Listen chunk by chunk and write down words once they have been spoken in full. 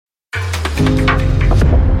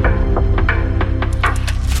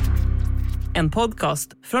En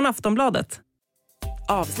podcast från Aftonbladet.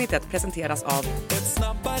 Avsnittet presenteras av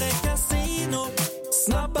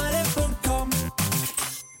snabbare.com.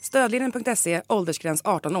 Stödlinjen.se, åldersgräns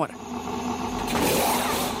 18 år.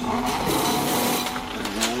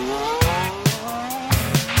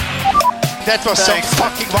 That was some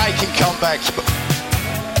fucking Viking comeback.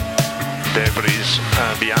 Debris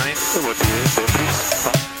behind.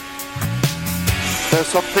 There's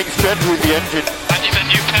something strange with the engine. And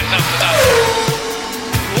you catch up to that.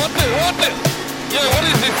 What the? Yeah, what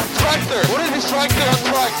is this tractor? What is this tractor on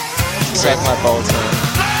track? Set my bolts on.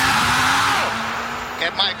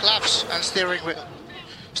 Get my claps and steering wheel.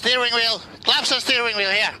 Steering wheel. Claps and steering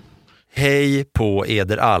wheel here. Hej på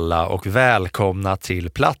eder alla och välkomna till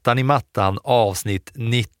Plattan i mattan avsnitt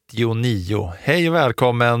 99. Hej och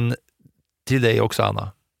välkommen till dig också,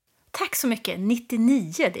 Anna. Tack så mycket.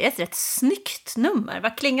 99, det är ett rätt snyggt nummer.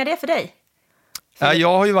 Vad klingar det för dig? Jag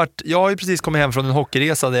har ju precis kommit hem från en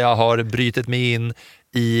hockeyresa där jag har brytit mig in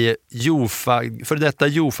i för detta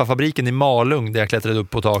Jofa-fabriken i Malung där jag klättrade upp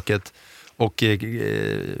på taket och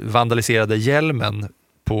vandaliserade hjälmen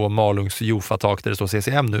på Malungs Jofa-tak där det står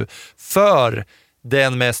CCM nu för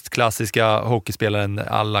den mest klassiska hockeyspelaren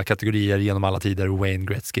alla kategorier genom alla tider, Wayne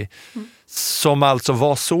Gretzky. Som alltså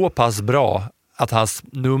var så pass bra att hans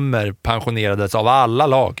nummer pensionerades av alla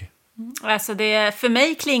lag. Alltså för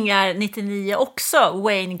mig klingar 99 också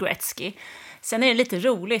Wayne Gretzky. Sen är det lite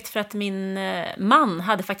roligt för att min man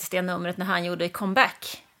hade faktiskt det numret när han gjorde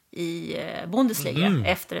comeback i Bundesliga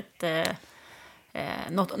efter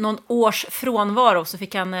någon års frånvaro, så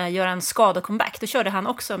fick han göra en skadecomeback. Då körde han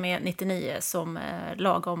också med 99 som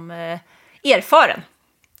lagom erfaren.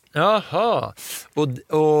 Jaha, och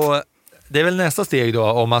det är väl nästa steg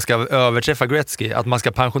då om man ska överträffa Gretzky, att man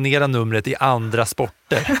ska pensionera numret i andra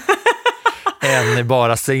sporter än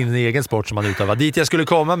bara sin egen sport som man utövar. Dit jag skulle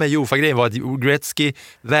komma med Jofa-grejen var att Gretzky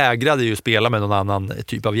vägrade ju spela med någon annan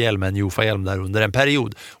typ av hjälm än Jofa-hjälm där under en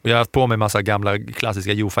period. Och jag har haft på mig en massa gamla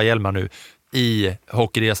klassiska Jofa-hjälmar nu i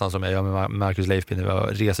hockeyresan som jag gör med Marcus Leifby när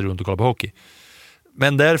jag reser runt och kollar på hockey.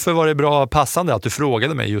 Men därför var det bra passande att du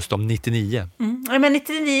frågade mig just om 99. Men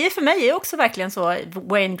 99 för mig är också verkligen så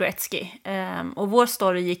Wayne Gretzky. Och vår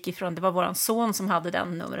story gick ifrån, det var våran son som hade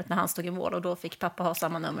den numret när han stod i mål, och då fick pappa ha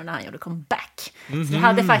samma nummer när han gjorde comeback. Så det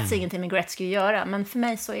hade faktiskt ingenting med Gretzky att göra, men för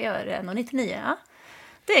mig så är det nog 99, ja.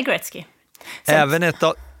 Det är Gretzky.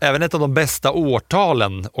 Även ett av de bästa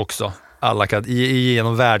årtalen också,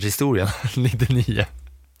 genom världshistorien, 99.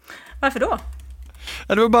 Varför då?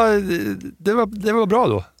 Ja, det var bra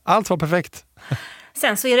då. Allt var perfekt.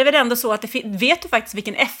 Sen så är det väl ändå så att vet du faktiskt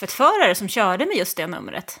vilken F1-förare som körde med just det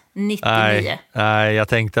numret? 99. Nej, jag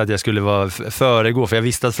tänkte att jag skulle föregå, för jag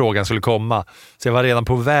visste att frågan skulle komma. Så jag var redan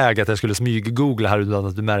på väg att jag skulle smyg-googla här utan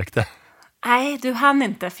att du märkte. Nej, du hann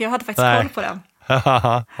inte, för jag hade faktiskt koll på den.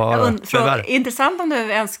 Intressant om du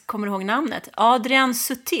ens kommer ihåg namnet. Adrian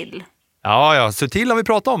Sutil. Ja, Sutil har vi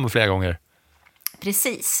pratat om flera gånger.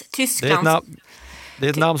 Precis, Tyskland. Det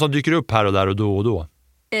är ett namn som dyker upp här och där och då.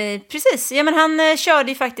 Precis, ja, men han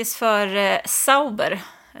körde ju faktiskt för Sauber.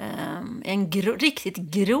 En riktigt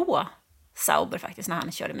grå Sauber faktiskt när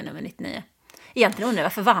han körde med nummer 99. Egentligen undrar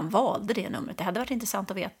jag varför han valde det numret. Det hade varit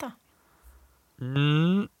intressant att veta.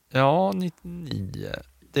 Ja, 99.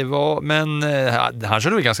 Men han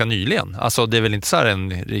körde väl ganska nyligen. Alltså det är väl inte så här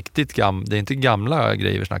det är inte gamla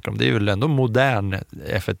grejer vi snackar om. Det är väl ändå modern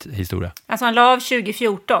F1-historia. Alltså han la av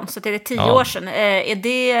 2014, så det är 10 år sedan. Är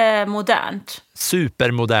det modernt?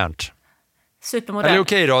 Supermodernt. Eller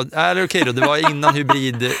okej då, det var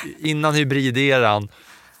innan hybrideran.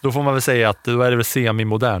 Då får man väl säga att då är det väl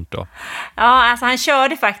semi-modernt då. Ja, alltså han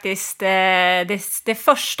körde faktiskt det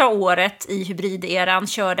första året i hybrideran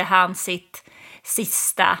körde han sitt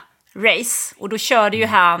sista race, och då körde ju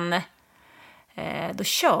han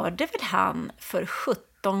för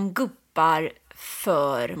 17 gubbar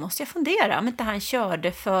för, måste jag fundera, om inte han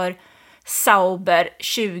körde för Sauber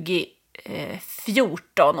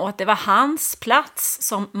 2014, och att det var hans plats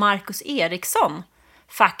som Marcus Eriksson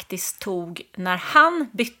faktiskt tog när han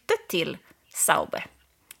bytte till Sauber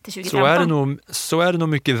till 2015. Så är det nog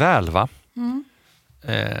mycket väl, va?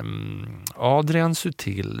 Adrian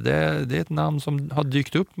Sutil, det är ett namn som har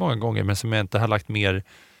dykt upp många gånger men som jag inte har lagt mer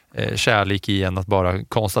kärlek i än att bara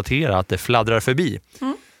konstatera att det fladdrar förbi.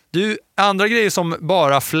 Du, andra grejer som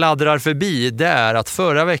bara fladdrar förbi, det är att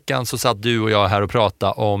förra veckan så satt du och jag här och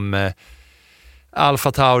pratade om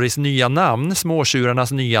Alfa Tauris nya namn,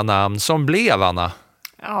 småtjurarnas nya namn som blev, Anna.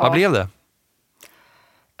 Ja. Vad blev det?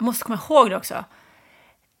 Jag måste komma ihåg det också.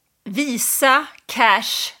 Visa,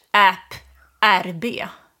 Cash, App, RB.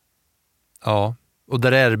 Ja, och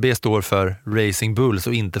där RB står för Racing Bulls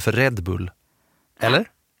och inte för Red Bull. Eller?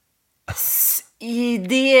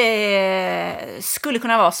 Det skulle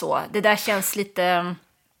kunna vara så. Det där känns lite...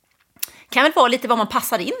 Kan väl vara lite vad man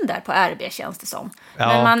passar in där på RB, känns det som. Ja.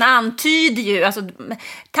 Men man antyder ju, alltså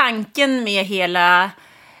tanken med hela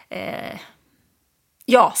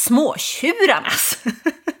småtjurarnas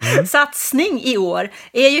satsning i år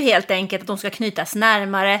är ju helt enkelt att de ska knytas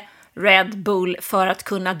närmare Red Bull för att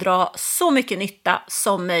kunna dra så mycket nytta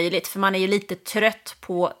som möjligt. För man är ju lite trött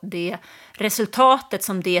på det resultatet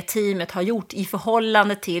som det teamet har gjort i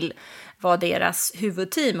förhållande till vad deras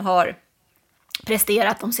huvudteam har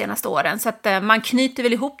presterat de senaste åren. Så att man knyter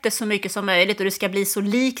väl ihop det så mycket som möjligt och det ska bli så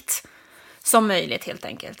likt som möjligt helt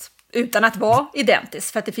enkelt. Utan att vara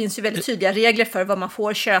identiskt, för att det finns ju väldigt tydliga regler för vad man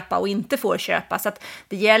får köpa och inte får köpa. Så att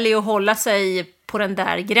det gäller ju att hålla sig på den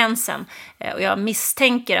där gränsen. Och jag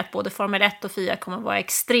misstänker att både Formel 1 och FIA kommer att vara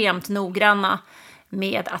extremt noggranna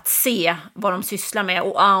med att se vad de sysslar med.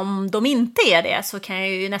 Och om de inte är det så kan jag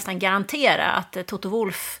ju nästan garantera att Toto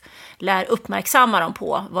Wolff lär uppmärksamma dem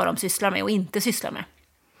på vad de sysslar med och inte sysslar med.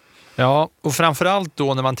 Ja, och framförallt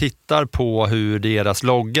då när man tittar på hur deras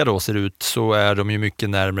logga då ser ut så är de ju mycket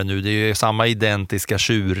närmare nu. Det är ju samma identiska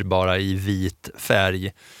tjur bara i vit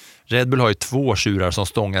färg. Red Bull har ju 2 tjurar som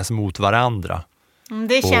stångas mot varandra.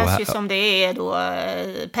 Det känns ju som det är då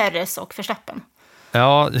Perez och Verstappen.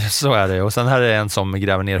 Ja, så är det. Och sen här är en som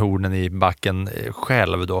gräver ner hornen i backen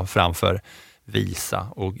själv då framför Visa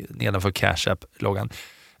och nedanför Cash App-loggan.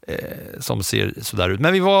 Som ser sådär ut.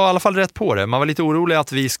 Men vi var i alla fall rätt på det. Man var lite orolig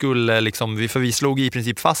att vi skulle för vi slog i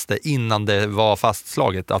princip fast det innan det var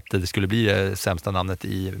fastslaget att det skulle bli det sämsta namnet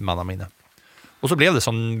i mannaminne. Och så blev det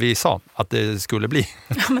som vi sa att det skulle bli.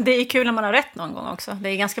 Ja, men det är kul när man har rätt någon gång också. Det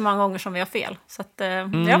är ganska många gånger som vi har fel. Så att,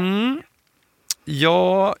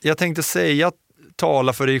 Ja, jag tänkte säga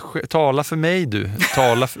tala för mig du.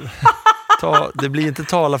 Det blir inte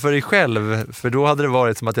tala för dig själv, för då hade det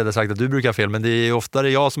varit som att jag hade sagt att du brukar ha fel, men det är oftare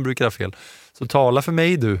jag som brukar ha fel. Så tala för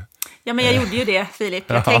mig du. Ja, men jag gjorde ju det, Filip.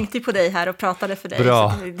 Jag tänkte på dig här och pratade för dig.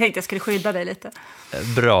 Bra. Så jag tänkte jag skulle skydda dig lite.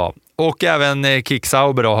 Bra. Och även Kick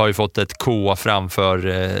Sauber har ju fått ett K framför,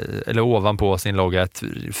 eller ovanpå sin logga, ett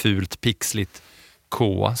fult pixligt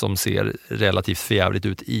K som ser relativt förjävligt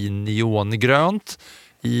ut i neongrönt.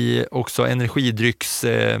 I också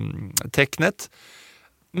energidryckstecknet.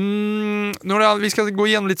 Vi ska gå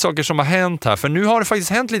igenom lite saker som har hänt här, för nu har det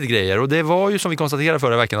faktiskt hänt lite grejer och det var ju som vi konstaterade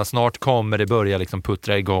förra veckan att snart kommer det börja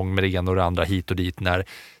puttra igång med det ena och det andra hit och dit när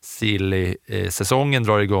silly-säsongen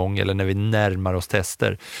drar igång eller när vi närmar oss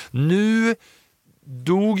tester. Nu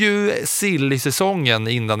dog ju silly-säsongen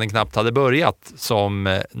innan den knappt hade börjat,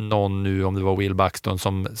 som någon nu, om det var Will Buxton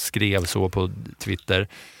som skrev så på Twitter,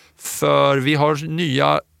 för vi har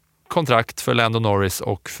nya kontrakt för Lando Norris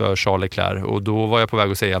och för Charles Leclerc, och då var jag på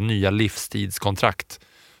väg att säga nya livstidskontrakt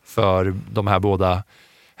för de här båda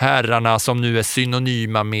herrarna som nu är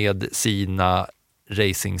synonyma med sina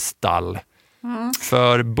racingstall.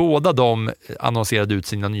 För båda de annonserade ut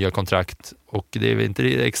sina nya kontrakt och det är inte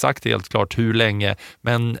exakt helt klart hur länge,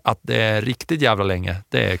 men att det är riktigt jävla länge,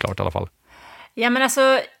 det är klart i alla fall. Ja, men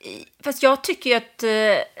alltså, fast jag tycker ju att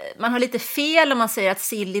man har lite fel om man säger att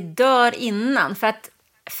Silly dör innan, för att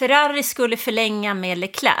Ferrari skulle förlänga med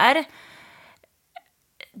Leclerc.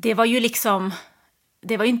 Det var ju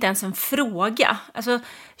inte ens en fråga. Alltså,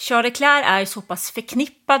 Charles Leclerc är så pass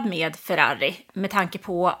förknippad med Ferrari med tanke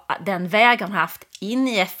på den väg han har haft in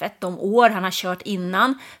i F1, de år han har kört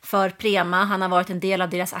innan för Prema. Han har varit en del av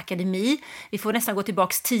deras akademi. Vi får nästan gå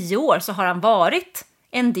tillbaka 10 år så har han varit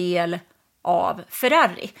en del av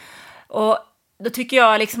Ferrari. Och då tycker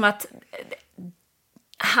jag att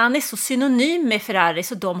han är så synonym med Ferrari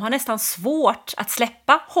så de har nästan svårt att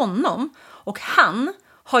släppa honom. Och han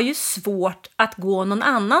har ju svårt att gå någon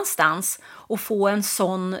annanstans och få en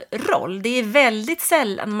sån roll. Det är väldigt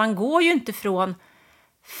sällan, man går ju inte från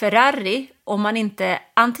Ferrari om man inte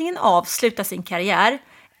antingen avslutar sin karriär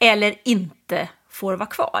eller inte får vara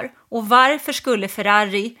kvar. Och varför skulle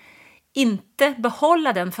Ferrari inte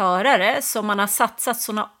behålla den förare som man har satsat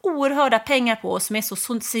såna oerhörda pengar på och som är så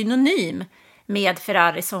synonym med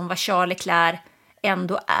Ferrari som vad Charles Leclerc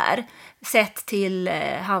ändå är, sett till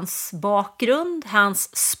hans bakgrund,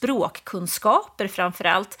 hans språkkunskaper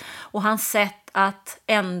framförallt och hans sätt att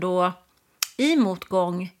ändå i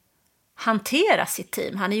motgång hantera sitt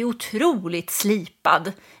team. Han är ju otroligt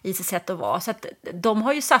slipad i sitt sätt att vara, så att de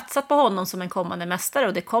har ju satsat på honom som en kommande mästare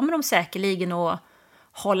och det kommer de säkerligen att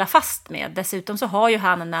hålla fast med. Dessutom så har ju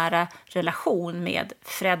han en nära relation med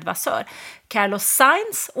Fred Vasseur. Carlos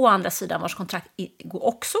Sainz, å andra sidan, vars kontrakt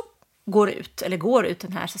går ut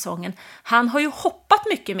den här säsongen. Han har ju hoppat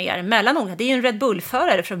mycket mer mellan olika. Det är ju en Red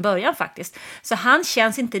Bull-förare från början faktiskt. Så han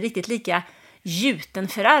känns inte riktigt lika gjuten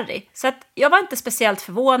Ferrari. Så att jag var inte speciellt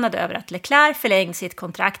förvånad över att Leclerc förlängde sitt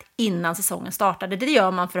kontrakt innan säsongen startade. Det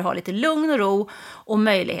gör man för att ha lite lugn och ro och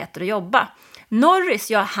möjligheter att jobba.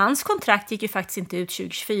 Norris, hans kontrakt gick ju faktiskt inte ut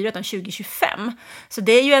 2024 utan 2025. Så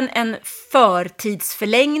det är ju en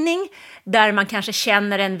förtidsförlängning där man kanske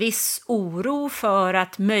känner en viss oro för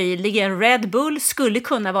att möjligen Red Bull skulle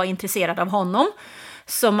kunna vara intresserad av honom.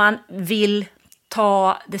 Så man vill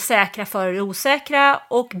ta det säkra för det osäkra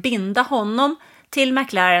och binda honom till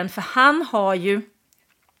McLaren. För han har ju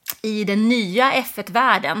i den nya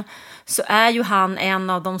F1-världen så är ju han en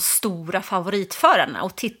av de stora favoritförarna.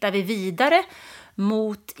 Och tittar vi vidare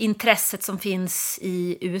mot intresset som finns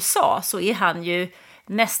i USA så är han ju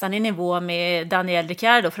nästan i nivå med Daniel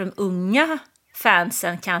Ricciardo. För de unga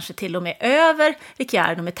fansen kanske till och med över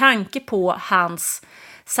Ricciardo med tanke på hans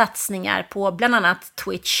satsningar på bland annat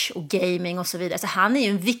Twitch och gaming och så vidare. Så han är ju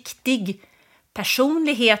en viktig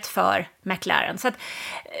personlighet för McLaren. Så att,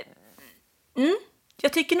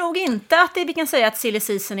 jag tycker nog inte att vi kan säga att silly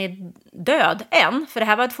season är död än. För det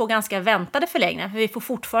här var 2 ganska väntade förlängningar. För vi får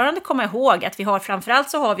fortfarande komma ihåg att vi har framförallt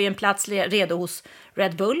så har vi en plats redo hos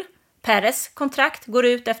Red Bull. Perez kontrakt går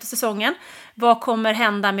ut efter säsongen. Vad kommer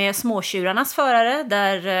hända med småtjurarnas förare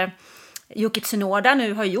där Yuki Tsunoda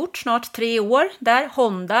nu har gjort snart 3 år. Där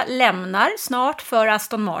Honda lämnar snart för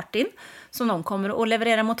Aston Martin som de kommer att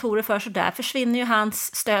leverera motorer för, så där försvinner ju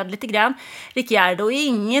hans stöd lite grann. Ricciardo är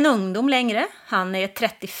ingen ungdom längre, han är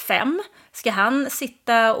 35. Ska han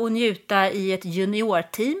sitta och njuta i ett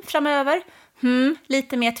juniorteam framöver?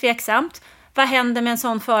 Lite mer tveksamt. Vad händer med en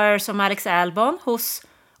sån förare som Alex Albon hos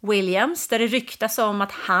Williams, där det ryktas om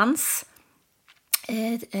att hans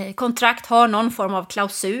kontrakt har någon form av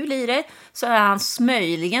klausul i det, så att han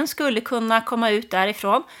möjligen skulle kunna komma ut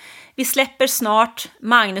därifrån. Vi släpper snart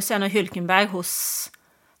Magnussen och Hülkenberg hos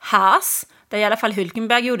Haas, där i alla fall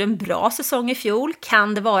Hülkenberg gjorde en bra säsong i fjol.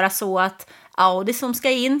 Kan det vara så att Audi som ska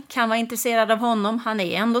in kan vara intresserad av honom? Han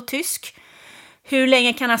är ändå tysk. Hur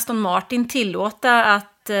länge kan Aston Martin tillåta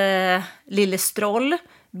att lille Stroll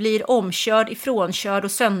blir omkörd, ifrånkörd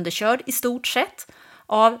och sönderkörd i stort sett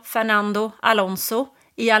av Fernando Alonso?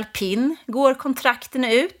 I alpin går kontrakten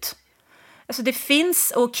ut. Alltså det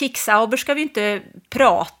finns, och Kicksauber ska vi inte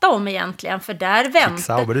prata om egentligen, för där väntar...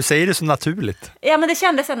 Kicksauber, du säger det så naturligt. Ja, men det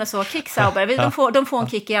kändes ändå så. Kicksauber, de får en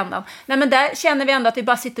kick i ändan. Nej, men där känner vi ändå att vi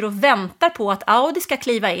bara sitter och väntar på att Audi ska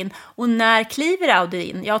kliva in. Och när kliver Audi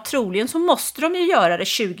in? Ja, troligen så måste de ju göra det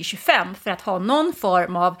 2025 för att ha någon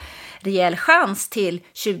form av rejäl chans till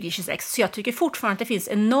 2026. Så jag tycker fortfarande att det finns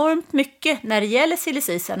enormt mycket när det gäller silly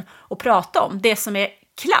season att prata om. Det som är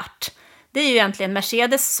klart, det är ju egentligen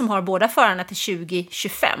Mercedes som har båda förarna till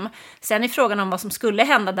 2025. Sen är frågan om vad som skulle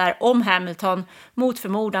hända där om Hamilton mot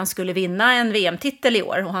förmodan skulle vinna en VM-titel i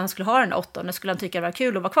år och han skulle ha den 8:e. Skulle han tycka det var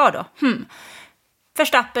kul att vara kvar då?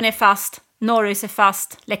 Verstappen är fast, Norris är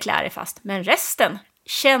fast, Leclerc är fast. Men resten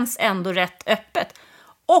känns ändå rätt öppet.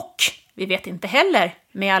 Och vi vet inte heller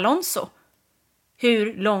med Alonso.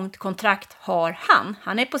 Hur långt kontrakt har han?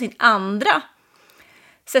 Han är på sin andra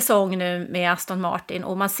säsong nu med Aston Martin,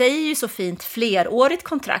 och man säger ju så fint flerårigt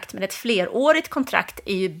kontrakt, men ett flerårigt kontrakt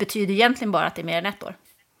betyder egentligen bara att det är mer än 1 år.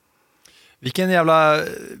 Vilken jävla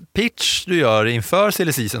pitch du gör inför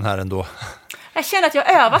silly season här ändå. Jag känner att jag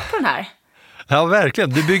har övat på den här. Ja, verkligen.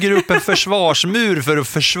 Du bygger upp en försvarsmur för att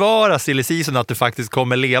försvara silly season, att du faktiskt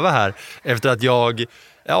kommer leva här efter att jag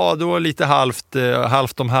då lite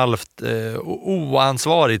halvt om halvt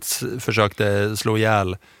oansvarigt försökte slå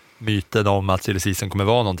ihjäl myten om att silly season kommer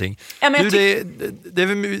vara någonting. Ja, men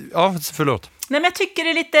förlåt. Nej, men jag tycker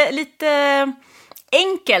det är lite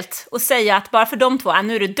enkelt att säga att bara för de två,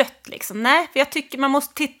 nu är det dött liksom. Nej, för jag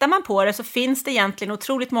tycker tittar man på det så finns det egentligen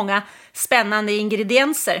otroligt många spännande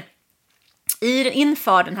ingredienser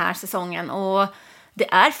inför den här säsongen, och det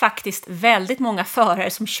är faktiskt väldigt många förare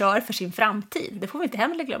som kör för sin framtid. Det får vi inte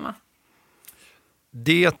heller glömma.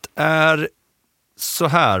 Det är så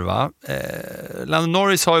här, va? Lando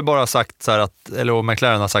Norris har ju bara sagt så här och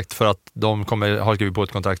McLaren har sagt för att de har skrivit på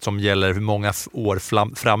ett kontrakt som gäller hur många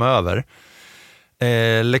år framöver.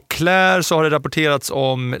 Leclerc, så har det rapporterats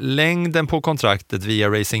om längden på kontraktet via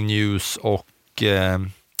Racing News och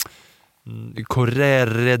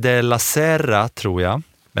Corriere della Sera, tror jag,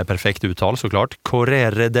 med perfekt uttal såklart,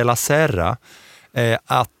 Corriere della Sera,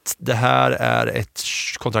 att det här är ett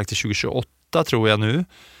kontrakt till 2028 tror jag nu.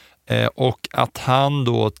 Och att han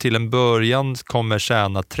då till en början kommer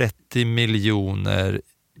tjäna $30 miljoner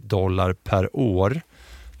per år,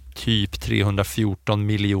 typ 314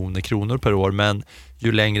 miljoner kronor per år, men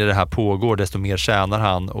ju längre det här pågår desto mer tjänar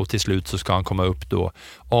han, och till slut så ska han komma upp då,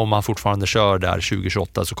 om han fortfarande kör där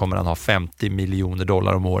 2028 så kommer han ha $50 miljoner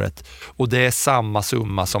om året, och det är samma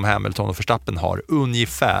summa som Hamilton och Verstappen har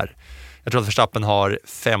ungefär. Jag tror att Verstappen har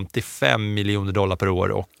 $55 miljoner per år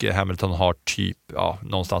och Hamilton har typ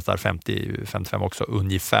någonstans där 50-55 också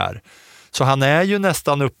ungefär. Så han är ju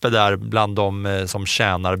nästan uppe där bland de som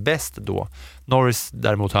tjänar bäst då. Norris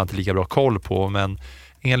däremot har jag inte lika bra koll på, men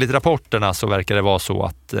enligt rapporterna så verkar det vara så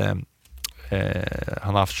att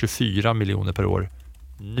han har haft 24 miljoner per år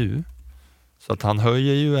nu. Så att han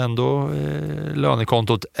höjer ju ändå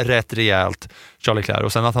lönekontot rätt rejält, Charles Leclerc.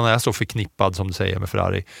 Och sen att han är så förknippad som du säger med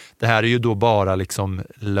Ferrari. Det här är ju då bara liksom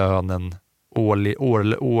lönen,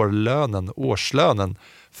 årslönen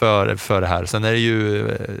för det här. Sen är det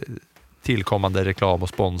ju tillkommande reklam och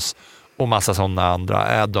spons och massa sådana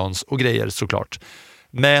andra add-ons och grejer såklart.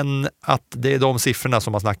 Men att det är de siffrorna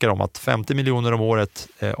som man snackar om, att 50 miljoner om året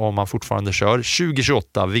om man fortfarande kör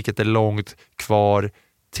 2028, vilket är långt kvar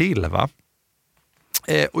till, va?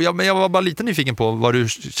 Och jag var bara lite nyfiken på vad du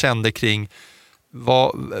kände kring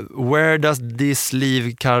where does this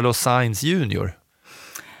leave Carlos Sainz Jr?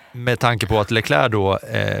 Med tanke på att Leclerc då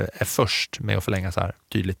är först med att förlänga så här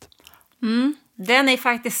tydligt. Den är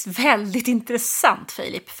faktiskt väldigt intressant,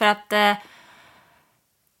 Filip, för att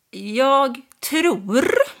jag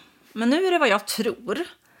tror, men nu är det vad jag tror,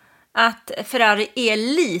 att Ferrari är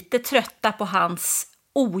lite trötta på hans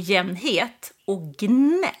ojämnhet och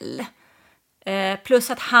gnäll. Plus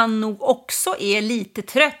att han nog också är lite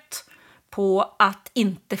trött på att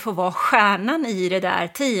inte få vara stjärnan i det där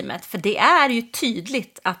teamet. För det är ju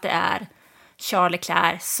tydligt att det är Charles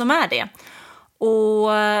Leclerc som är det. Och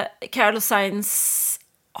Carlos Sainz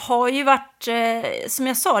har ju varit, som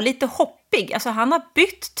jag sa, lite hoppig. Alltså han har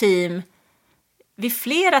bytt team vid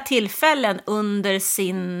flera tillfällen under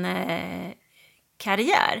sin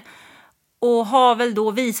karriär. Och har väl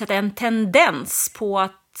då visat en tendens på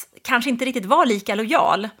att kanske inte riktigt vara lika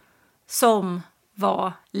lojal som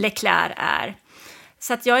vad Leclerc är.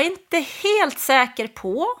 Så att jag är inte helt säker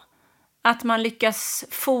på att man lyckas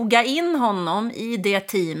foga in honom i det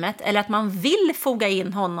teamet, eller att man vill foga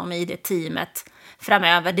in honom i det teamet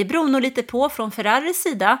framöver. Det beror nog lite på från Ferraris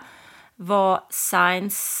sida vad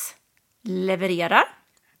Sainz levererar.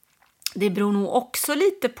 Det beror nog också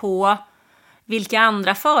lite på vilka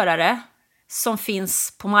andra förare som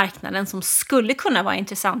finns på marknaden som skulle kunna vara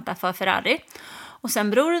intressanta för Ferrari. Och sen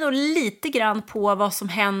beror det nog lite grann på vad som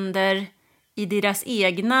händer i deras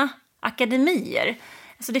egna akademier.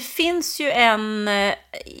 Alltså det finns ju en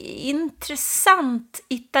intressant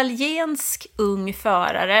italiensk ung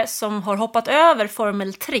förare som har hoppat över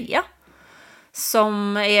Formel 3,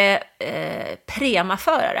 som är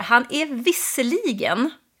Prema-förare. Han är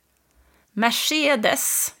visserligen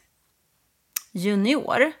Mercedes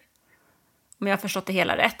junior, om jag har förstått det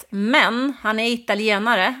hela rätt. Men han är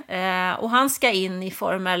italienare och han ska in i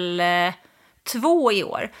Formel 2 i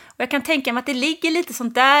år. Och jag kan tänka mig att det ligger lite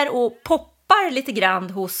sånt där och poppar lite grann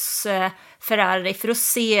hos Ferrari för att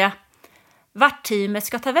se vart teamet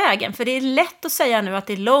ska ta vägen. För det är lätt att säga nu att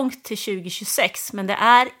det är långt till 2026, men det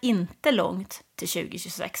är inte långt till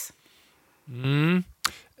 2026.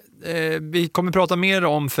 Vi kommer prata mer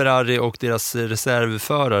om Ferrari och deras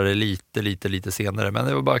reservförare lite senare, men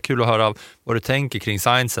det var bara kul att höra vad du tänker kring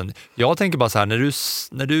Sainzen. Jag tänker bara så här,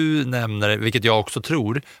 när du nämner, vilket jag också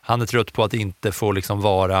tror, han är trött på att inte få liksom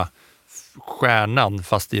vara stjärnan,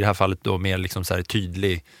 fast i det här fallet då mer liksom så här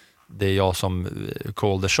tydlig, det är jag som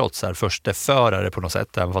call the shots här, första förare på något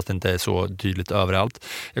sätt, även fast det inte är så tydligt överallt.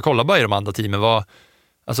 Jag kollar bara i de andra teamen,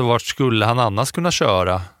 vart skulle han annars kunna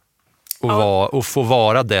köra? Och få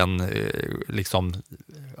vara den liksom,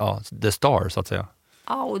 the star så att säga.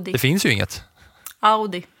 Audi. Det finns ju inget.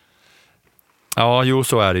 Audi. Ja, jo,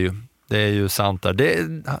 så är det ju. Det är ju sant där.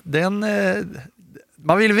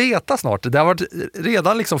 Man vill veta snart. Det har varit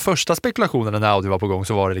redan liksom första spekulationen när Audi var på gång,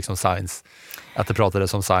 så var det liksom Sainz. Att det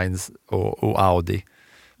pratades om Sainz och Audi.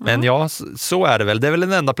 Men ja, så är det väl. Det är väl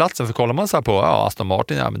den enda platsen, för kollar man så här på Aston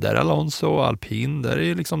Martin, men där är Alonso och Alpin, där är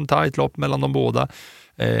ju liksom tight lopp mellan de båda.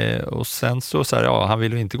 Och sen så här, han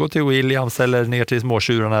vill ju inte gå till Williams eller ner till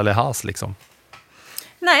småtjurarna eller Haas liksom.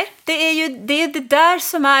 Nej, det är det där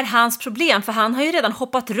som är hans problem, för han har ju redan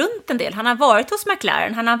hoppat runt en del. Han har varit hos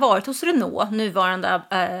McLaren, han har varit hos Renault, nuvarande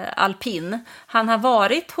Alpin. Han har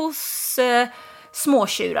varit hos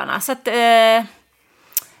småtjurarna. Så att,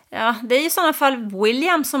 det är i sådana fall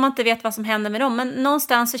Williams som man inte vet vad som händer med dem. Men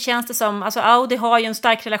någonstans så känns det som, alltså Audi har ju en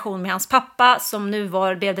stark relation med hans pappa, som nu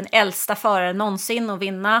blev den äldsta föraren någonsin att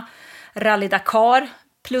vinna Rally Dakar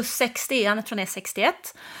plus 60, han tror han är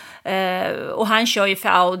 61. Och han kör ju för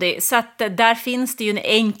Audi. Så att där finns det ju en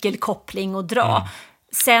enkel koppling att dra.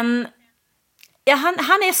 Sen, ja,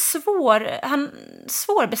 han är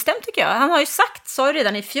svårbestämd tycker jag. Han har ju sa ju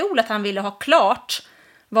redan i fjol att han ville ha klart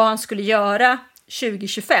vad han skulle göra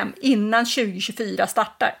 2025 innan 2024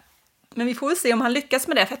 startar. Men vi får väl se om han lyckas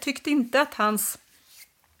med det. För jag tyckte inte att hans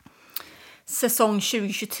säsong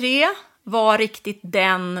 2023 var riktigt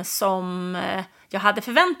den som jag hade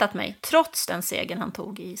förväntat mig, trots den segern han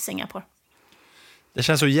tog i Singapore. Det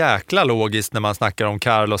känns så jäkla logiskt när man snackar om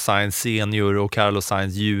Carlos Sainz senior och Carlos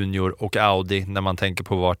Sainz junior och Audi, när man tänker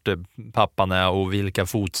på vart pappan är och vilka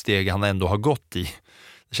fotsteg han ändå har gått i.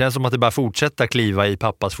 Det känns som att det bara fortsätter kliva i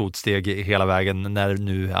pappas fotsteg hela vägen när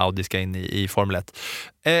nu Audi ska in i Formel 1.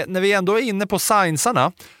 När vi ändå är inne på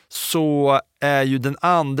Sainzarna så är ju den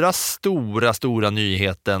andra stora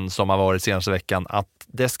nyheten som har varit senaste veckan att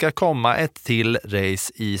det ska komma ett till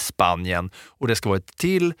race i Spanien och det ska vara ett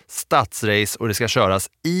till stadsrace och det ska köras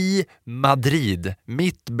i Madrid,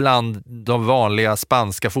 mitt bland de vanliga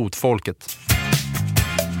spanska fotfolket.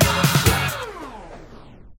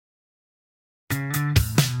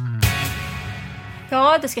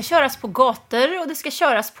 Ja, det ska köras på gator och det ska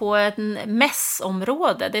köras på ett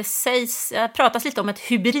mässområde. Det pratas lite om ett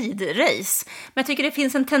hybridrace. Men jag tycker det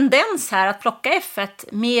finns en tendens här att plocka F1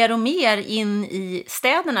 mer och mer in i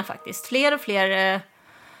städerna faktiskt. Fler och fler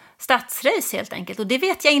stadsrace helt enkelt. Och det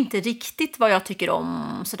vet jag inte riktigt vad jag tycker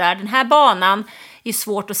om. Sådär. Den här banan är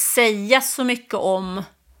svårt att säga så mycket om,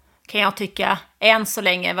 kan jag tycka, än så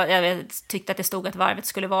länge. Jag tyckte att det stod att varvet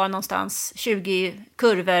skulle vara någonstans 20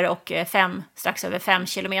 kurvor och strax över 5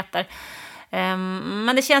 kilometer.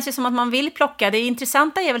 Men det känns ju som att man vill plocka. Det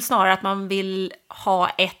intressanta är väl snarare att man vill ha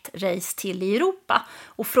ett race till i Europa.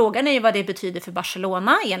 Och frågan är ju vad det betyder för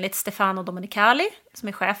Barcelona. Enligt Stefano Domenicali, som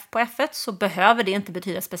är chef på F1, så behöver det inte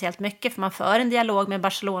betyda speciellt mycket, för man för en dialog med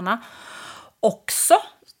Barcelona också,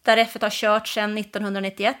 där F1 har kört sedan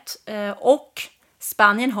 1991. Och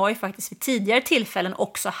Spanien har ju faktiskt vid tidigare tillfällen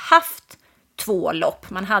också haft 2 lopp.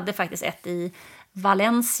 Man hade faktiskt ett i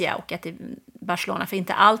Valencia och ett i Barcelona för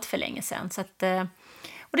inte allt för länge sedan. Så att,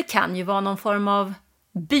 och det kan ju vara någon form av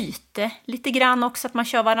byte lite grann också, att man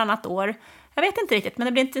kör varannat år. Jag vet inte riktigt, men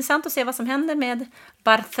det blir intressant att se vad som händer med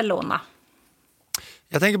Barcelona.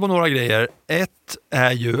 Jag tänker på några grejer. Ett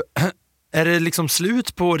är ju, är det liksom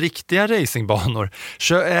slut på riktiga racingbanor?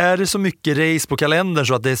 Är det så mycket race på kalendern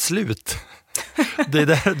så att det är slut? Det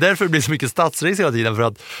är därför det blir så mycket stadsrace hela tiden, för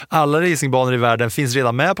att alla racingbanor i världen finns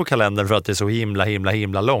redan med på kalendern för att det är så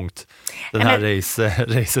himla långt, den här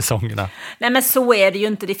race-säsongerna. Nej, men så är det ju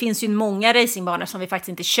inte. Det finns ju många racingbanor som vi faktiskt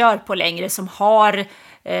inte kör på längre, som har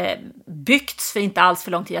byggts för inte alls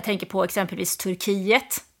för lång tid. Jag tänker på exempelvis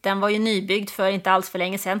Turkiet. Den var ju nybyggd för inte alls för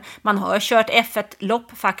länge sedan. Man har kört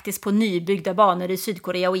F1-lopp faktiskt på nybyggda banor i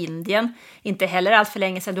Sydkorea och Indien. Inte heller allt för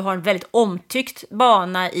länge sedan. Du har en väldigt omtyckt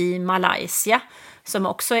bana i Malaysia, som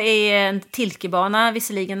också är en Tilke-bana,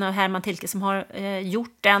 visserligen av Herman Tilke som har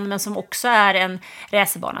gjort den, men som också är en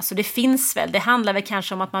racerbana. Så det finns väl. Det handlar väl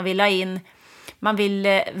kanske om att man vill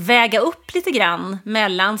väga upp lite grann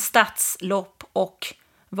mellan stadslopp och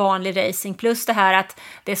vanlig racing, plus det här att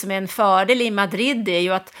det som är en fördel i Madrid är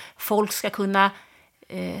ju att folk ska kunna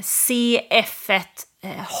se F1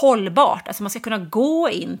 hållbart. Alltså man ska kunna gå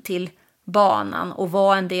in till banan och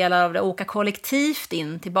vara en del av det, åka kollektivt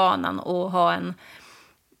in till banan och ha en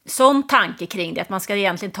sån tanke kring det, att man ska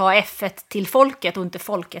egentligen ta F1 till folket och inte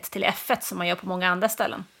folket till F1 som man gör på många andra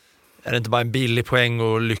ställen. Är det inte bara en billig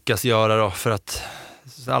poäng att lyckas göra då, för att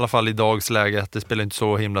i alla fall i dags läge att det spelar inte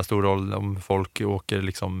så himla stor roll om folk åker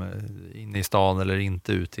liksom in i stan eller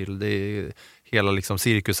inte ut till. Det är, hela liksom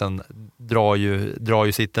cirkusen drar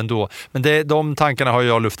ju sitt ändå. Men de tankarna har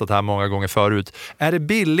jag luftat här många gånger förut. Är det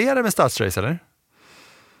billigare med stadsrace eller?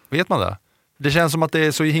 Vet man det? Det känns som att det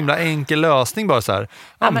är så himla enkel lösning bara så här.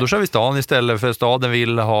 Ja, men då kör vi stan istället för staden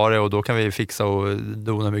vill ha det och då kan vi fixa och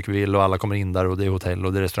dona hur mycket vi vill och alla kommer in där och det är hotell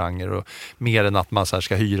och det är restauranger och mer än att man så här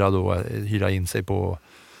ska hyra in sig på,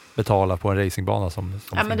 betala på en racingbana som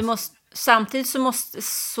ja, men finns. Samtidigt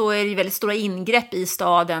så är det ju väldigt stora ingrepp i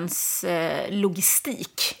stadens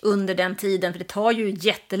logistik under den tiden, för det tar ju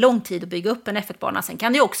jättelång tid att bygga upp en F1-bana. Sen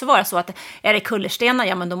kan det ju också vara så att är det kullerstenar,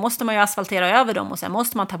 ja men då måste man ju asfaltera över dem och sen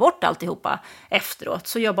måste man ta bort alltihopa efteråt.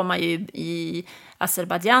 Så jobbar man ju i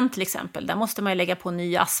Azerbaijan till exempel. Där måste man ju lägga på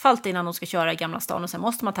ny asfalt innan de ska köra i Gamla stan och sen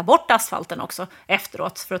måste man ta bort asfalten också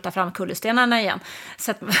efteråt för att ta fram kullerstenarna igen.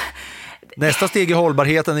 Så att, nästa steg i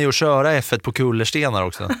hållbarheten är att köra F1 på kullerstenar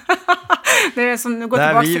också. Det är som går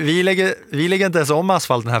Nej, tillbaka. vi lägger inte ens om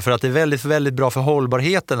asfalten här för att det är väldigt, väldigt bra för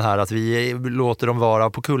hållbarheten här att vi låter dem vara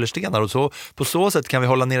på kullerstenar och så, på så sätt kan vi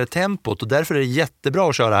hålla nere tempot och därför är det jättebra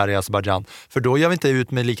att köra här i Azerbaijan för då gör vi inte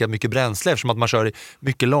ut med lika mycket bränsle eftersom att man kör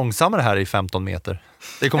mycket långsammare här i 15 meter.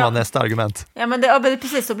 Det kommer vara nästa argument. Ja, men det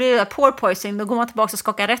precis så blir det poor poisoning, då går man tillbaka och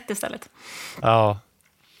skakar rätt istället. Ja.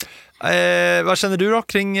 Vad känner du då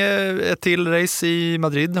kring ett till race i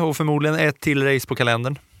Madrid och förmodligen ett till race på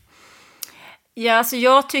kalendern? Ja, alltså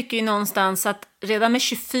jag tycker ju någonstans att redan med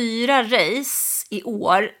 24 race i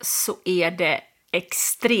år så är det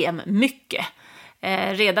extrem mycket.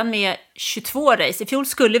 Redan med 22 race, i fjol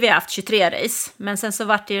skulle vi ha haft 23 race, men sen så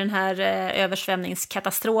var det ju den här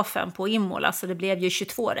översvämningskatastrofen på Imola så det blev ju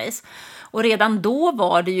 22 race. Och redan då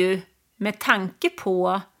var det ju med tanke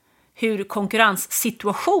på hur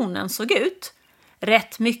konkurrenssituationen såg ut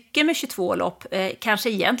rätt mycket med 22 lopp. Kanske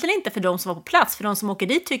egentligen inte för de som var på plats, för de som åker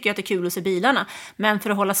dit tycker att det är kul att se bilarna. Men för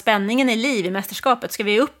att hålla spänningen i liv i mästerskapet, ska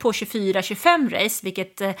vi upp på 24-25 race,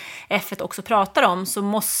 vilket F1 också pratar om, så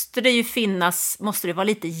måste det vara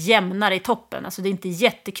lite jämnare i toppen. Alltså det är inte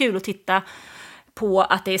jättekul att titta på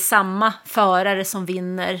att det är samma förare som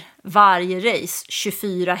vinner varje race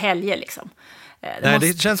 24 helger liksom.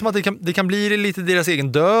 Det känns som att det kan bli lite deras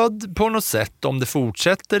egen död på något sätt om det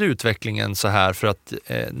fortsätter utvecklingen så här för att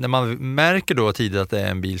när man märker då tidigt att det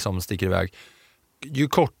är en bil som sticker iväg ju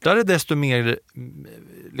kortare desto mer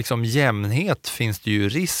liksom jämnhet finns det ju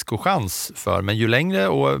risk och chans för men ju längre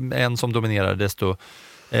och en som dominerar desto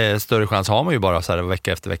större chans har man ju bara så här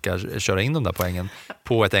vecka efter vecka köra in de där poängen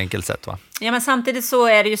på ett enkelt sätt va? Ja, men samtidigt så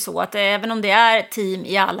är det ju så att även om det är team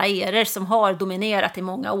i alla eror som har dominerat i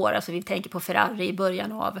många år, alltså vi tänker på Ferrari i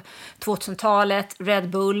början av 2000-talet, Red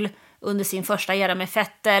Bull under sin första era med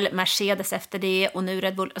Vettel, Mercedes efter det och nu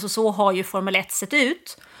Red Bull, alltså så har ju Formel 1 sett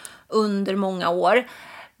ut under många år.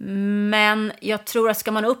 Men jag tror att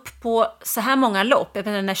ska man upp på så här många lopp,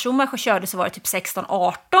 när Schumacher körde så var det typ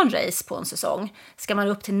 16-18 race på en säsong. Ska man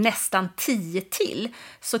upp till nästan 10 till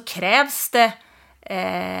så krävs det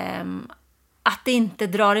att det inte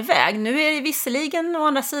drar iväg. Nu är det visserligen å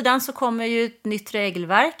andra sidan så kommer ju ett nytt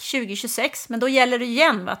regelverk 2026, men då gäller det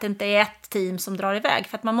igen att det inte är ett team som drar iväg.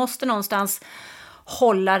 För att man måste någonstans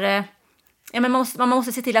hålla det. Ja, men man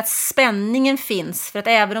måste se till att spänningen finns, för att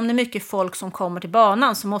även om det är mycket folk som kommer till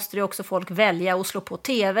banan så måste det också folk välja att slå på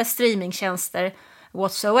tv, streamingtjänster,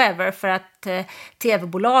 whatsoever, för att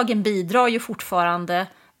tv-bolagen bidrar ju fortfarande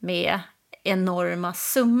med enorma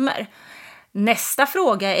summor. Nästa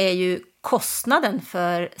fråga är ju kostnaden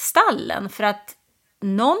för stallen, för att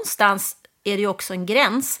någonstans är det ju också en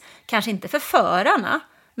gräns, kanske inte för förarna,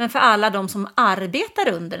 men för alla de som arbetar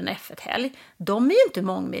under en F1-helg, de är ju inte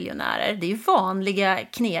mångmiljonärer. Det är ju vanliga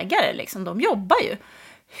knegare, liksom. De jobbar ju.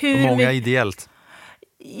 Många ideellt.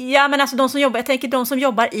 Ja, men alltså jag tänker de som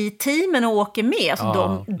jobbar i teamen och åker med,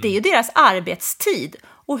 alltså det är ju deras arbetstid.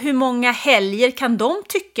 Och hur många helger kan de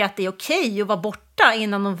tycka att det är okej att vara borta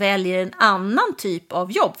innan de väljer en annan typ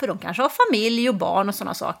av jobb? För de kanske har familj och barn och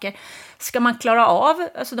sådana saker. Ska man klara av,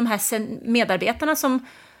 alltså de här medarbetarna som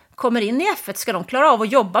kommer in i F1, ska de klara av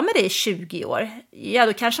att jobba med det i 20 år? Ja,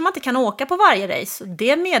 då kanske man inte kan åka på varje race.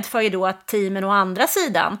 Det medför ju då att teamen å andra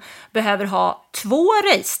sidan behöver ha 2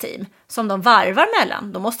 raceteam som de varvar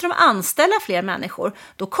mellan. Då måste de anställa fler människor.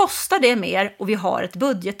 Då kostar det mer och vi har ett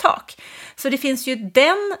budgettak. Så det finns ju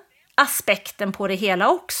den aspekten på det hela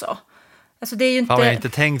också. Alltså det är ju inte... Jag har inte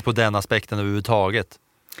tänkt på den aspekten överhuvudtaget.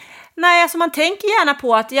 Nej, alltså man tänker gärna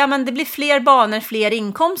på att men det blir fler banor, fler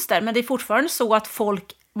inkomster. Men det är fortfarande så att folk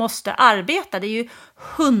måste arbeta. Det är ju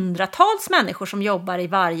hundratals människor som jobbar i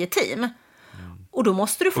varje team. Och då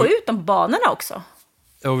måste du få ut de banorna också.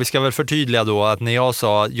 Och vi ska väl förtydliga då att när jag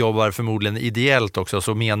sa jobbar förmodligen ideellt också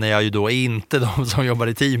så menar jag ju då inte de som jobbar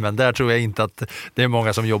i teamen. Där tror jag inte att det är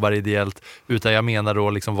många som jobbar ideellt, utan jag menar då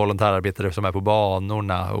liksom volontärarbetare som är på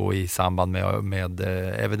banorna och i samband med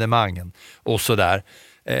evenemangen och sådär.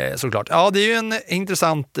 Såklart. Ja, det är ju en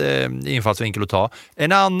intressant infallsvinkel att ta.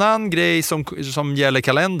 En annan grej som gäller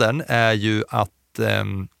kalendern är ju att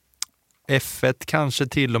F1 kanske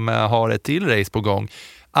till och med har ett till race på gång. I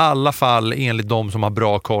alla fall enligt de som har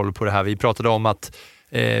bra koll på det här. Vi pratade om att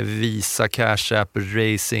Visa Cash App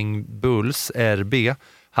Racing Bulls RB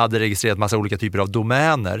hade registrerat massa olika typer av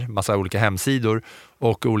domäner, massa olika hemsidor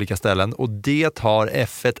och olika ställen. Och det har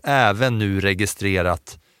F1 även nu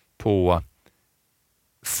registrerat på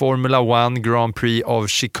Formula 1 Grand Prix of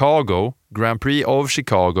Chicago, Grand Prix of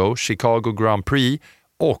Chicago, Chicago Grand Prix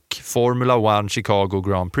och Formula 1 Chicago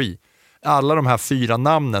Grand Prix. Alla de här 4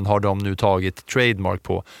 namnen har de nu tagit trademark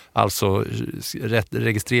på, alltså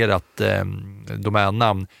registrerat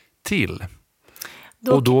domännamn till.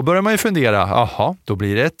 Och då börjar man ju fundera, då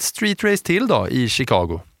blir det ett street race till då i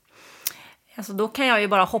Chicago. Alltså då kan jag ju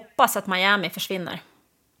bara hoppas att Miami försvinner.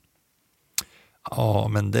 Ja,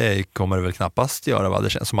 men det kommer det väl knappast göra, va? Det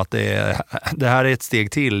känns som att det här är ett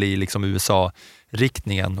steg till i liksom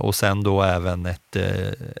USA-riktningen och sen då även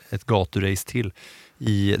ett gaturace till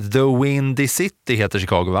i The Windy City heter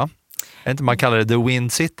Chicago, va? Är inte man kallar det The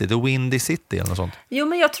Wind City, The Windy City eller något sånt? Jo,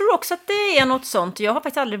 men jag tror också att det är något sånt. Jag har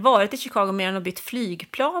faktiskt aldrig varit i Chicago mer än att bytt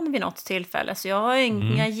flygplan vid något tillfälle. Så jag har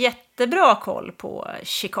inga jättebra koll på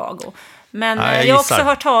Chicago. Men jag har också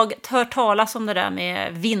hört talas om det där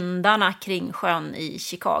med vindarna kring sjön i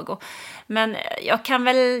Chicago. Men jag kan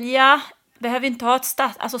behöver inte ha ett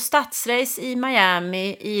stadsrace i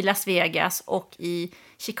Miami, i Las Vegas och i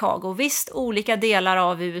Chicago. Visst, olika delar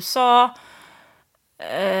av USA.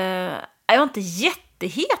 Jag är inte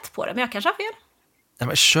jättehet på det, men jag kanske har fel. Nej,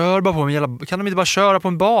 men kör bara på kan de inte bara köra på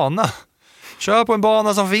en bana? Kör på en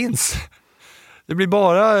bana som finns. Det blir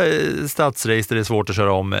bara stadsrace där det är svårt att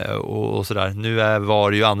köra om och sådär. Nu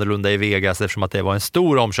var det ju annorlunda i Vegas eftersom att det var en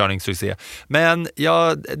stor omkörningssuccé. Men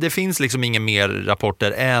det finns liksom ingen mer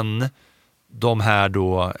rapporter än de här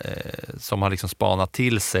då som har liksom spanat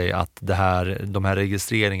till sig att de här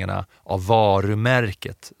registreringarna av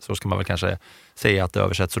varumärket, så ska man väl kanske säga att det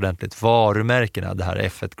översätts ordentligt, varumärkena, det här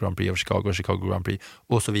F1 Grand Prix of Chicago, Chicago Grand Prix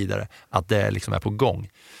och så vidare, att det liksom är på gång.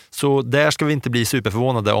 Så där ska vi inte bli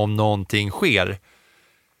superförvånade om någonting sker.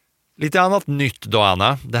 Lite annat nytt då,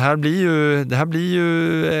 Anna. Det här blir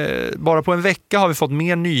ju bara på en vecka har vi fått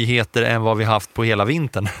mer nyheter än vad vi haft på hela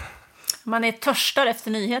vintern. Man är törstar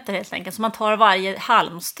efter nyheter helt enkelt, så man tar varje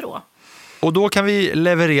halmstrå. Och då kan vi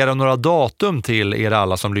leverera några datum till er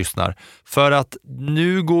alla som lyssnar. För att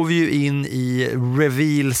nu går vi ju in i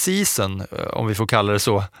reveal season, om vi får kalla det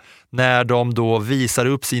så. När de då visar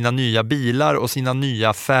upp sina nya bilar och sina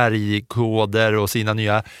nya färgkoder och sina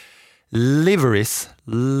nya liveries.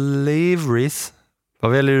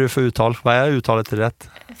 Vad väljer du för uttal? Vad är uttalet till rätt?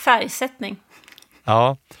 Färgsättning.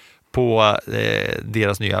 Ja, på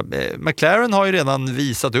deras nya. McLaren har ju redan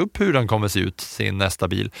visat upp hur den kommer se ut, sin nästa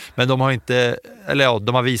bil. Men de har inte,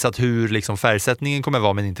 de har visat hur liksom färgsättningen kommer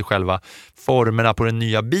vara, men inte själva formerna på den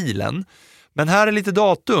nya bilen. Men här är lite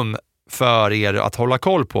datum för er att hålla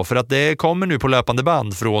koll på, för att det kommer nu på löpande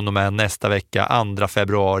band från och med nästa vecka, 2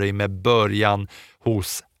 februari, med början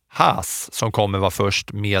hos Haas, som kommer vara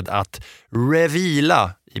först med att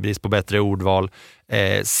reveala, i brist på bättre ordval,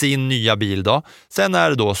 sin nya bil då. Sen är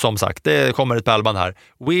det då, som sagt, det kommer ett pärlband här.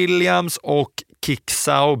 Williams och Kick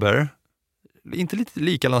Sauber, inte lite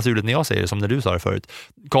lika naturligt när jag säger det som när du sa det förut,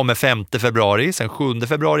 kommer 5 februari, sen 7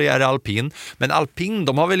 februari är det Alpin. Men Alpin,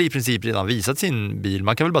 de har väl i princip redan visat sin bil.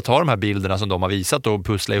 Man kan väl bara ta de här bilderna som de har visat och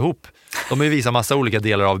pussla ihop. De har ju visat massa olika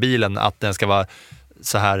delar av bilen, att den ska vara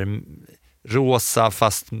så här rosa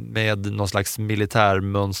fast med någon slags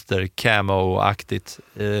militärmönster, camo-aktigt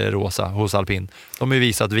rosa hos Alpin. De har ju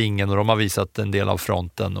visat vingen och de har visat en del av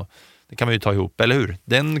fronten och det kan man ju ta ihop, eller hur?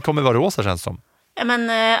 Den kommer vara rosa, känns som. Ja, men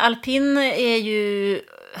Alpin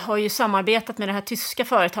har ju samarbetat med det här tyska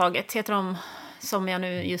företaget, heter de, som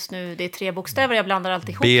jag just nu, det är 3 bokstäver, jag blandar alltid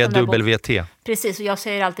ihop. BWT. Precis, och jag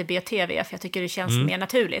säger alltid BTV för jag tycker det känns mer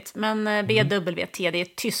naturligt. Men BWT, det är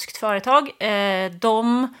ett tyskt företag.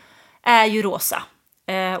 De är ju rosa.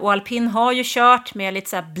 Och Alpin har ju kört med lite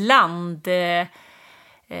så här bland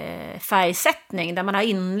färgsättning, där man har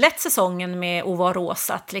inlett säsongen med att vara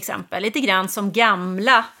rosa till exempel. Lite grann som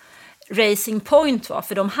gamla Racing Point var,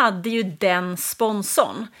 för de hade ju den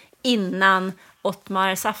sponsorn innan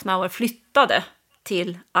Ottmar Safnauer flyttade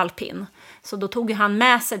till Alpin. Så då tog han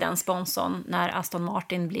med sig den sponsorn när Aston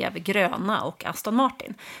Martin blev gröna och Aston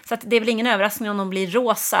Martin. Så att det är väl ingen överraskning om de blir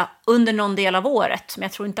rosa under någon del av året, men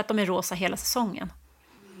jag tror inte att de är rosa hela säsongen.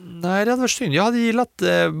 Nej, det hade varit synd. Jag hade gillat,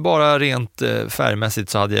 bara rent färgmässigt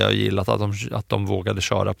så hade jag gillat att de vågade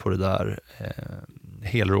köra på det där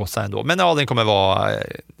helrosa ändå. Men ja, den kommer vara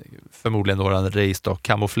förmodligen några race då,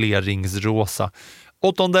 kamoufleringsrosa.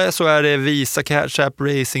 8 så är det Visa Cash App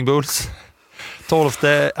Racing Bulls. 12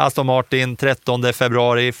 Aston Martin, 13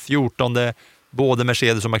 februari, 14 både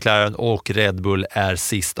Mercedes och McLaren och Red Bull är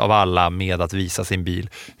sist av alla med att visa sin bil.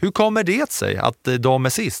 Hur kommer det sig att de är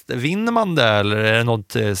sist? Vinner man det, eller är det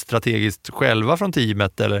något strategiskt själva från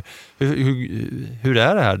teamet? Eller hur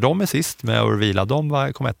är det här? De är sist med att vila,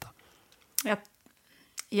 de kom etta.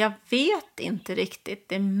 Jag vet inte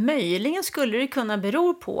riktigt. Möjligen skulle det kunna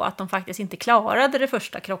bero på att de faktiskt inte klarade det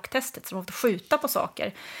första krocktestet, så de måste skjuta på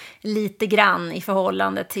saker lite grann i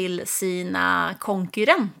förhållande till sina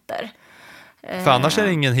konkurrenter. För annars är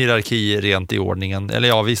det ingen hierarki rent i ordningen. Eller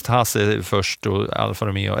ja, visst, Haas är först och Alfa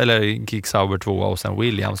Romeo, eller Kick Sauber 2 och sen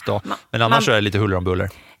Williams då. Men annars är det lite huller om buller.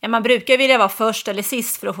 Ja, man brukar vilja vara först eller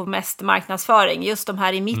sist för att få mest marknadsföring. Just de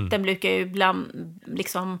här i mitten brukar ju ibland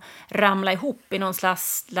liksom ramla ihop i någon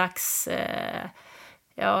slags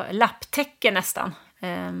lapptäcke nästan.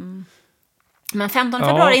 Men 15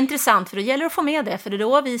 februari är intressant, för det gäller att få med det. För det är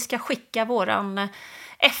då vi ska skicka våran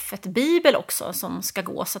F1-bibel också, som ska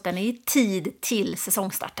gå så att den är i tid till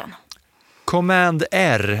säsongstarten. Command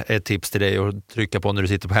R är ett tips till dig att trycka på när du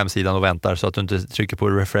sitter på hemsidan och väntar, så att du inte trycker på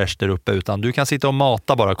refresh där uppe, utan du kan sitta och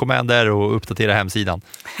mata bara Command R och uppdatera hemsidan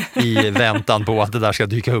i väntan på att det där ska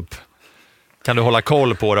dyka upp. Kan du hålla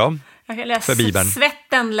koll på då? För Bibeln.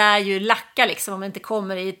 Svetten lär ju lacka liksom om det inte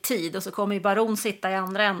kommer i tid, och så kommer ju Baron sitta i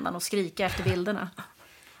andra ändan och skrika efter bilderna.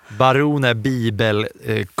 Baron är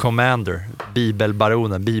bibel-commander,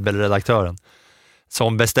 bibelbaronen, bibelredaktören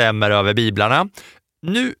som bestämmer över biblarna.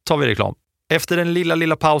 Nu tar vi reklam. Efter den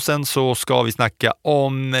lilla pausen så ska vi snacka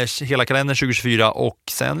om hela kalendern 2024 och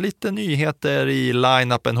sen lite nyheter i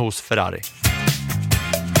line-upen hos Ferrari.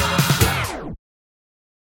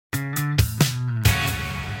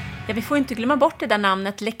 Ja, vi får inte glömma bort det där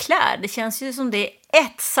namnet Leclerc. Det känns ju som det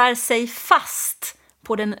etsar sig fast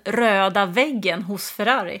på den röda väggen hos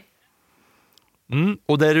Ferrari.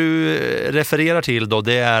 Och det du refererar till då,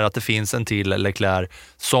 det är att det finns en till Leclerc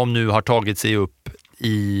som nu har tagit sig upp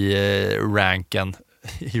i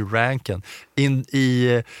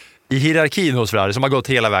hierarkin hos Ferrari, som har gått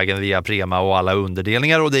hela vägen via Prema och alla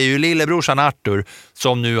underdelningar, och det är ju lillebrorsan Arthur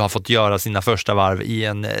som nu har fått göra sina första varv i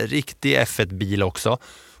en riktig F1-bil också.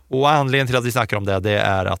 Och anledningen till att vi snackar om det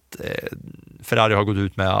är att Ferrari har gått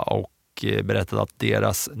ut med och berättat att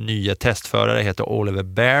deras nya testförare heter Oliver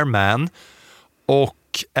Bearman, och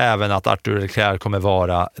även att Arthur Leclerc kommer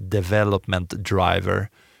vara development driver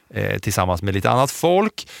tillsammans med lite annat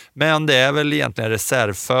folk. Men det är väl egentligen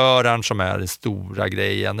reservföraren som är den stora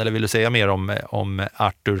grejen. Eller vill du säga mer om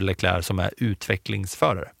Arthur Leclerc som är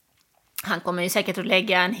utvecklingsförare? Han kommer ju säkert att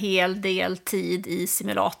lägga en hel del tid i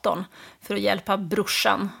simulatorn för att hjälpa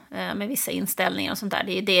brorsan med vissa inställningar och sånt där.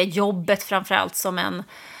 Det är det jobbet framförallt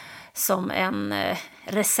som en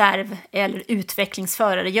reserv- eller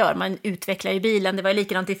utvecklingsförare gör. Man utvecklar ju bilen. Det var ju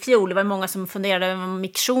likadant i fjol. Det var många som funderade över om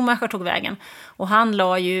Mick Schumacher tog vägen. Och han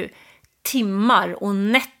la ju timmar och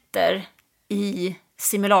nätter i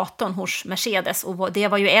simulatorn hos Mercedes. Och det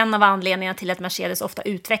var ju en av anledningarna till att Mercedes ofta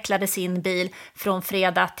utvecklade sin bil från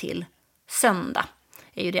fredag till söndag.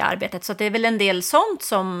 Är ju det arbetet. Så det är väl en del sånt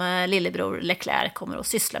som lillebror Leclerc kommer att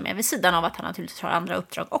syssla med, vid sidan av att han naturligtvis har andra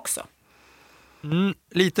uppdrag också.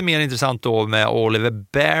 Lite mer intressant då med Oliver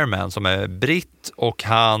Bearman som är britt, och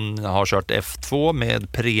han har kört F2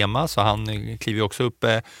 med Prema, så han kliver också upp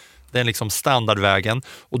den liksom standardvägen.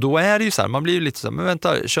 Och då är det ju så här, man blir ju lite så här, men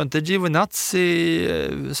vänta, kör inte Giovinazzi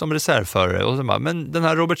som reservförare? Och så bara, men den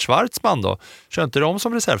här Robert Schwarzman då, kör inte de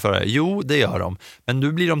som reservförare? Jo, det gör de. Men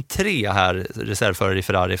nu blir de 3 här reservförare i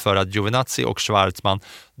Ferrari, för att Giovinazzi och Schwarzman,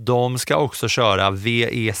 de ska också köra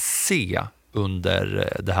VEC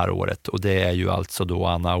under det här året, och det är ju alltså då,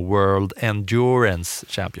 Anna, World Endurance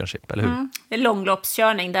Championship, eller hur? Det är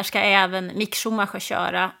långloppskörning, där ska även Mick Schumacher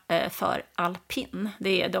köra för alpin.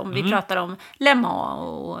 Det är de vi pratar om, Le Mans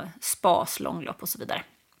och Spas långlopp och så vidare.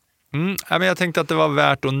 Ja, men jag tänkte att det var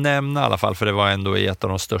värt att nämna i alla fall, för det var ändå i ett av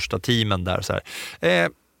de största teamen där. Så här.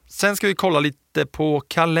 Sen ska vi kolla lite på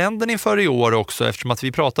kalendern inför i år också, eftersom att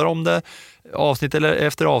vi pratar om det avsnitt eller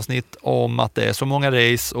efter avsnitt om att det är så många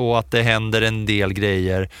race och att det händer en del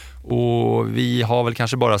grejer, och vi har väl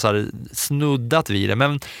kanske bara så här snuddat vid det,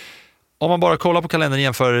 men om man bara kollar på kalendern i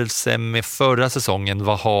jämförelse med förra säsongen,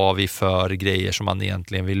 vad har vi för grejer som man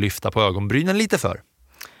egentligen vill lyfta på ögonbrynen lite för?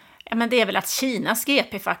 Ja, men det är väl att Kinas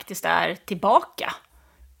GP faktiskt är tillbaka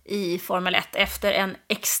i Formel 1 efter en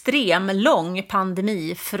extrem lång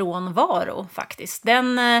pandemifrånvaro faktiskt. Det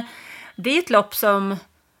är ett lopp som,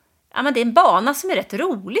 ja, men det är en bana som är rätt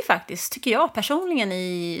rolig faktiskt, tycker jag personligen,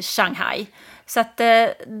 i Shanghai. Så att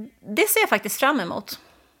det ser jag faktiskt fram emot.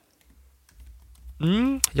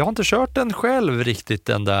 Jag har inte kört den själv riktigt,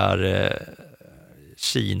 den där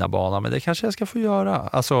Kina-banan, men det kanske jag ska få göra.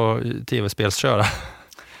 Alltså tv-spelsköra.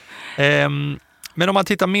 Men om man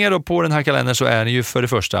tittar mer då på den här kalendern, så är den ju för det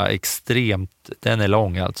första extremt, den är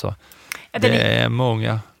lång alltså. Ja, det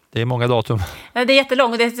är många datum. Ja, det är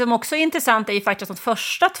jättelång, och det som också är intressant är ju faktiskt att de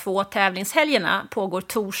första 2 tävlingshelgerna pågår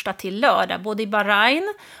torsdag till lördag. Både i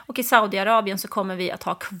Bahrain och i Saudiarabien så kommer vi att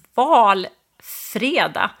ha kval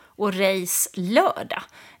fredag och race lördag,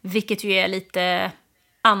 vilket ju är lite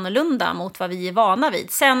annorlunda mot vad vi är vana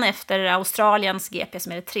vid. Sen efter Australiens GP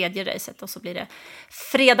som är det 3:e racet, och så blir det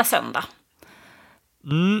fredag-söndag.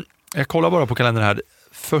 Jag kollar bara på kalendern här.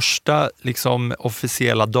 Första liksom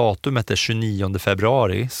officiella datumet är 29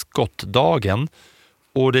 februari, skottdagen.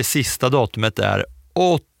 Och det sista datumet är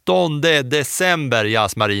 8 december,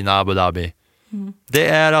 Yas Marina Abu Dhabi. Det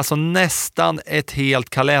är alltså nästan ett helt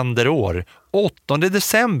kalenderår. 8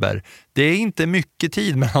 december. Det är inte mycket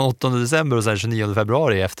tid mellan 8 december och sen 29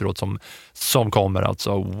 februari efteråt som kommer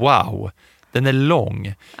alltså. Wow, den är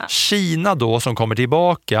lång. Ja. Kina då som kommer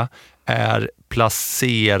tillbaka är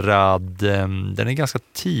placerad, den är ganska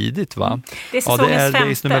tidigt va? Det är säsongens det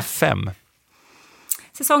är nummer 5.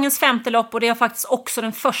 Säsongens 5:e lopp och det är faktiskt också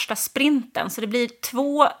den första sprinten. Så det blir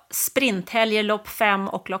 2 sprinthelger, lopp 5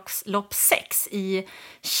 och lopp 6 i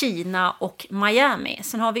Kina och Miami.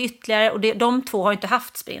 Sen har vi ytterligare, och de 2 har inte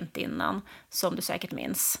haft sprint innan, som du säkert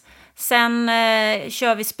minns. Sen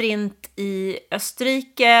kör vi sprint i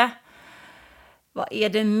Österrike. Vad är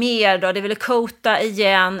det mer då? Det är väl Kota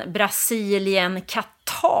igen, Brasilien,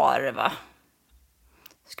 Qatar va?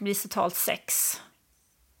 Det ska bli totalt 6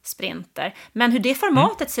 sprinter. Men hur det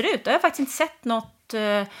formatet ser ut, det har jag faktiskt inte sett något.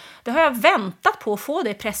 Det har jag väntat på att få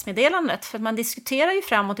det pressmeddelandet. För att man diskuterar ju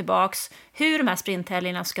fram och tillbaks hur de här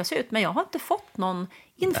sprinthelgerna ska se ut. Men jag har inte fått någon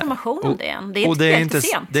information om det än. Det är inte helt för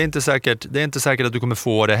sent. Det är inte säkert att du kommer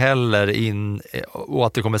få det heller och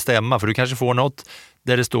att det kommer stämma. För du kanske får något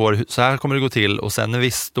där det står så här kommer det gå till. Och sen när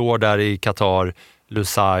vi står där i Qatar,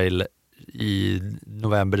 Lusail i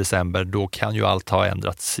november-december, då kan ju allt ha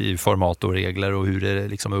ändrats i format och regler och hur det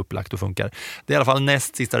liksom är upplagt och funkar. Det är i alla fall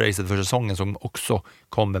näst sista racet för säsongen som också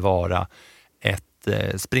kommer vara ett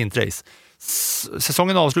sprintrace.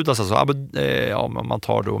 Säsongen avslutas alltså, om man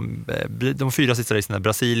tar då de 4 sista racen är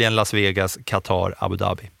Brasilien, Las Vegas, Qatar, Abu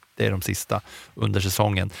Dhabi. Det är de sista under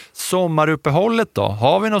säsongen. Sommaruppehållet då,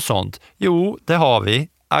 har vi något sånt? Jo, det har vi.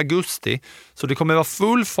 Augusti. Så det kommer vara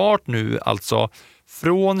full fart nu alltså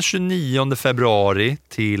från 29 februari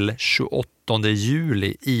till 28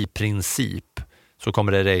 juli i princip. Så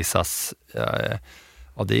kommer det raceas.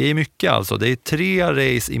 Det är mycket alltså. Det är 3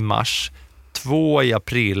 race i mars, 2 i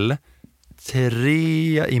april,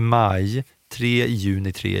 3 i maj, 3 i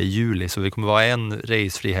juni, 3 i juli. Så det kommer vara en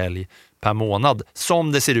racefri helg per månad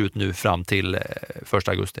som det ser ut nu fram till 1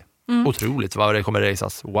 augusti. Otroligt vad det kommer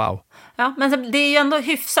raceas. Wow. Ja, men det är ju ändå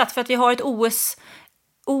hyfsat för att vi har ett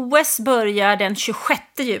OS börjar den 26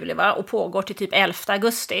 juli va? Och pågår till typ 11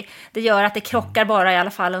 augusti. Det gör att det krockar bara i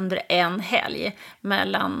alla fall under en helg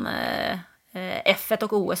mellan F1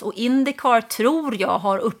 och OS. Och IndyCar tror jag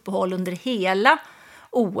har uppehåll under hela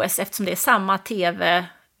OS eftersom det är samma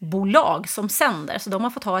tv-bolag som sänder. Så de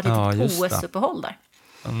har fått ha ett litet OS-uppehåll där.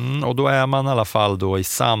 Och då är man i alla fall då i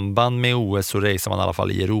samband med OS så racear man i alla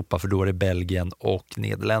fall i Europa för då är det Belgien och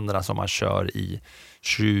Nederländerna som man kör i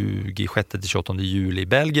 26-28 juli i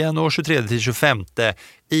Belgien och 23-25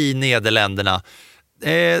 i Nederländerna.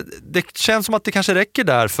 Det känns som att det kanske räcker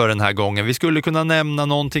där för den här gången. Vi skulle kunna nämna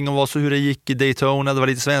någonting om hur det gick i Daytona. Det var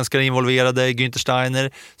lite svenskar involverade. Günther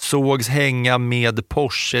Steiner sågs hänga med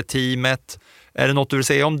Porsche-teamet. Är det något du vill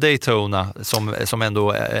säga om Daytona som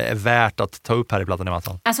ändå är värt att ta upp här i Plattan i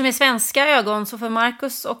mattan? Alltså med svenska ögon så för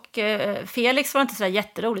Marcus och Felix var det inte så där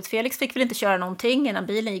jätteroligt. Felix fick väl inte köra någonting innan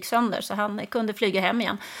bilen gick sönder så han kunde flyga hem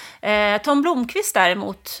igen. Tom Blomqvist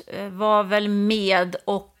däremot var väl med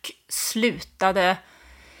och slutade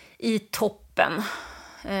i toppen.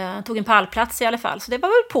 Tog en pallplats i alla fall. Så det var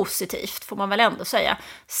väl positivt får man väl ändå säga.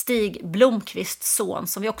 Stig Blomqvists son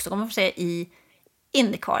som vi också kommer att få se i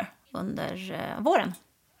IndyCar under våren.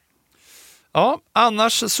 Ja,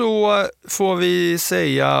 annars så får vi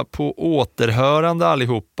säga på återhörande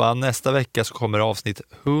allihopa. Nästa vecka så kommer avsnitt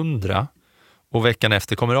 100 och veckan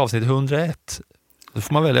efter kommer avsnitt 101. Då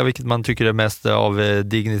får man välja vilket man tycker är mest av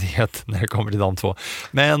dignitet när det kommer till de två.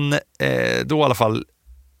 Men då i alla fall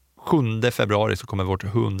 7 februari så kommer vårt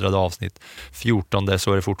 100:e avsnitt. 14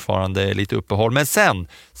 så är det fortfarande lite uppehåll. Men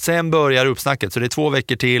sen börjar uppsnacket. Så det är 2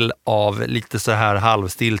 veckor till av lite så här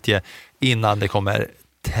halvstiltje innan det kommer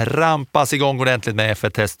trampas igång ordentligt med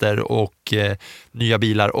F1-tester och nya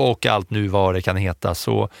bilar och allt nu vad det kan heta.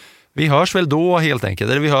 Så vi hörs väl då helt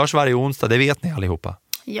enkelt. Eller vi hörs varje onsdag, det vet ni allihopa.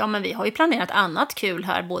 Ja, men vi har ju planerat annat kul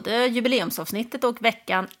här. Både jubileumsavsnittet och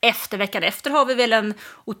veckan efter har vi väl en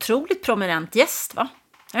otroligt prominent gäst, va?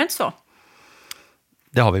 Är det inte så?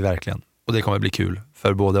 Det har vi verkligen. Och det kommer bli kul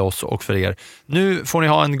för både oss och för er. Nu får ni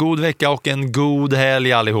ha en god vecka och en god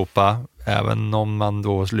helg allihopa. Även om man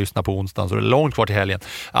då lyssnar på onsdagen så är det långt kvar till helgen.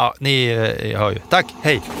 Ja, ni hör ju. Tack,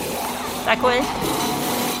 hej! Tack och hej!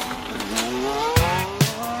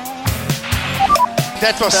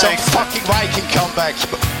 That was some fucking Viking comeback.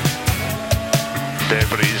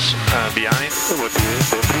 Debris behind.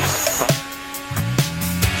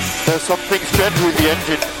 There's something strange with the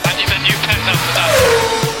engine. I need a new pen after that.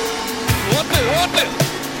 What the?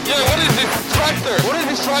 Yeah, what is this tractor? What is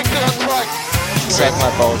this tractor on track? Set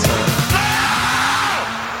my bolts in.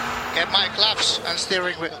 Get my claps and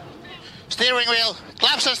steering wheel. Steering wheel.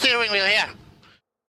 Claps and steering wheel here.